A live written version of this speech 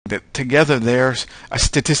that together they're a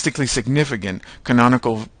statistically significant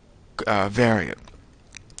canonical variate.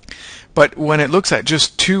 But when it looks at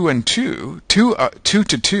just 2 and 2, 2 to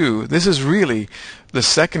 2, this is really the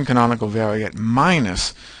second canonical variate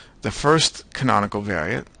minus the first canonical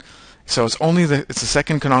variate. So it's the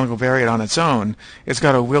second canonical variate on its own. It's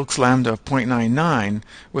got a Wilks lambda of 0.99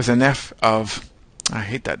 with an F of, I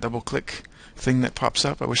hate that double click thing that pops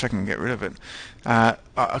up. I wish I can get rid of it. An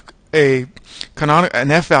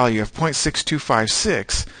F value of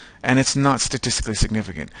 0.6256, and it's not statistically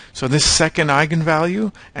significant. So this second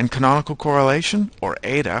eigenvalue and canonical correlation, or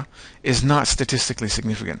eta, is not statistically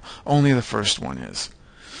significant. Only the first one is.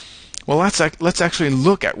 Well, let's actually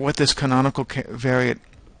look at what this canonical variate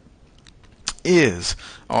is.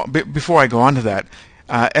 Before I go on to that,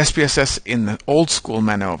 SPSS in the old school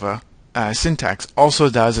MANOVA syntax also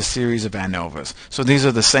does a series of ANOVAs. So these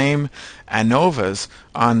are the same ANOVAs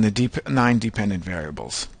on the 9 dependent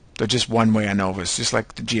variables. They're just one-way ANOVAs, just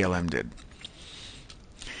like the GLM did.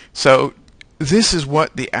 So this is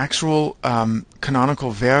what the actual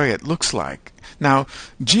canonical variate looks like. Now,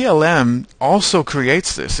 GLM also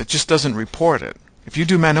creates this. It just doesn't report it. If you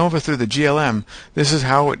do MANOVA through the GLM, this is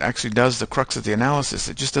how it actually does the crux of the analysis.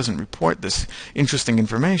 It just doesn't report this interesting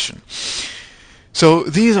information. So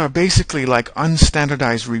these are basically like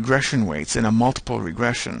unstandardized regression weights in a multiple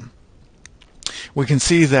regression. We can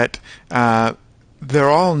see that they're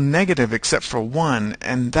all negative except for one,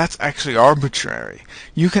 and that's actually arbitrary.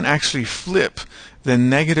 You can actually flip the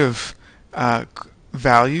negative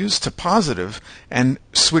values to positive and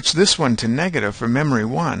switch this one to negative for memory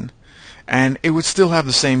 1, and it would still have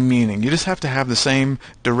the same meaning. You just have to have the same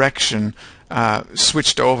direction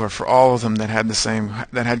switched over for all of them that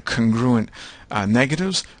had congruent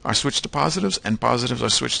negatives are switched to positives, and positives are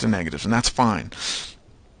switched to negatives, and that's fine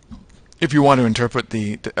if you want to interpret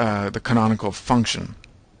the canonical function,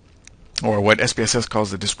 or what SPSS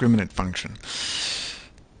calls the discriminant function.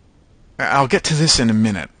 I'll get to this in a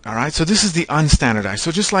minute. Alright, so this is the unstandardized.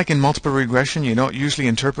 So just like in multiple regression, you don't usually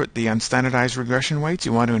interpret the unstandardized regression weights.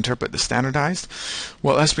 You want to interpret the standardized.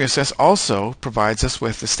 Well, SPSS also provides us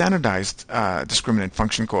with the standardized discriminant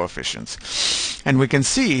function coefficients. And we can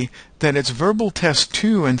see that it's verbal test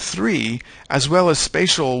 2 and 3, as well as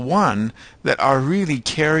spatial 1, that are really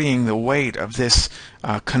carrying the weight of this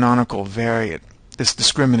canonical variate, this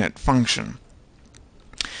discriminant function.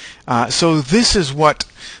 So this is what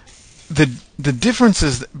the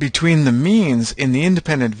differences between the means in the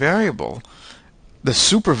independent variable, the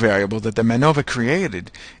super variable that the MANOVA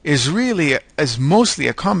created, is mostly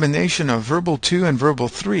a combination of verbal 2 and verbal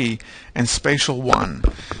 3 and spatial 1.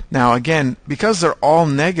 Now again, because they're all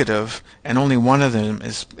negative and only one of them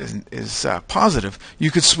is positive,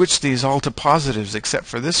 you could switch these all to positives except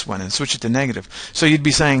for this one and switch it to negative. So you'd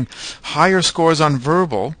be saying higher scores on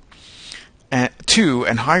verbal 2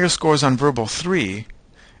 and higher scores on verbal 3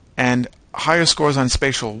 and higher scores on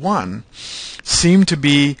spatial 1 seem to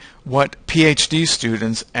be what PhD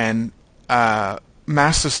students and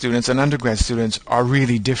master students and undergrad students are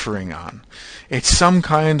really differing on. It's some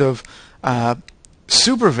kind of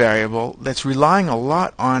super variable that's relying a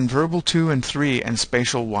lot on verbal 2 and 3 and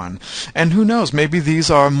spatial 1. And who knows, maybe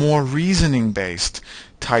these are more reasoning-based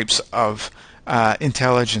types of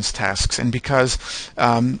intelligence tasks. And because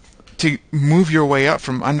to move your way up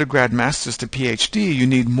from undergrad, masters to PhD, you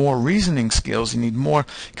need more reasoning skills, you need more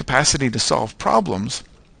capacity to solve problems.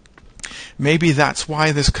 Maybe that's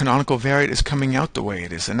why this canonical variate is coming out the way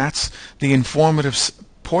it is, and that's the informative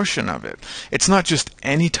portion of it. It's not just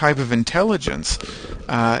any type of intelligence,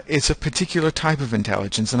 it's a particular type of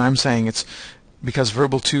intelligence, and I'm saying it's because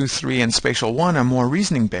verbal 2, 3, and spatial 1 are more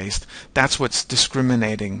reasoning based. That's what's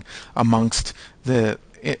discriminating amongst the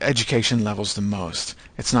education levels the most.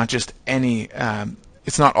 It's not just any,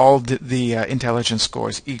 it's not all the intelligence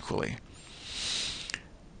scores equally.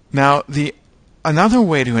 Now, another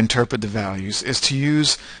way to interpret the values is to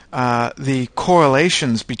use the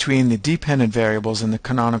correlations between the dependent variables and the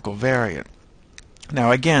canonical variate.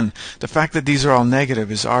 Now again, the fact that these are all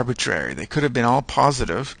negative is arbitrary. They could have been all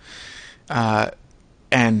positive, and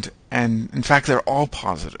in fact they're all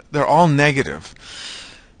positive. They're all negative.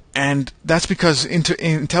 And that's because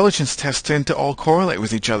intelligence tests tend to all correlate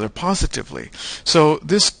with each other positively. So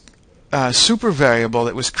this super variable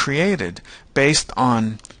that was created based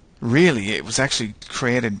on, really, it was actually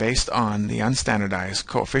created based on the unstandardized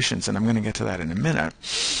coefficients, and I'm going to get to that in a minute.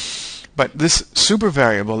 But this super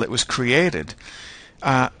variable that was created,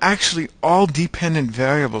 actually all dependent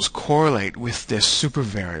variables correlate with this super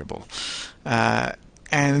variable.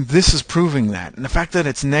 And this is proving that. And the fact that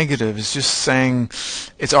it's negative is just saying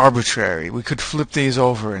it's arbitrary. We could flip these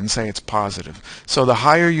over and say it's positive. So the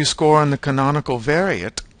higher you score on the canonical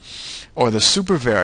variate, or the supervariate,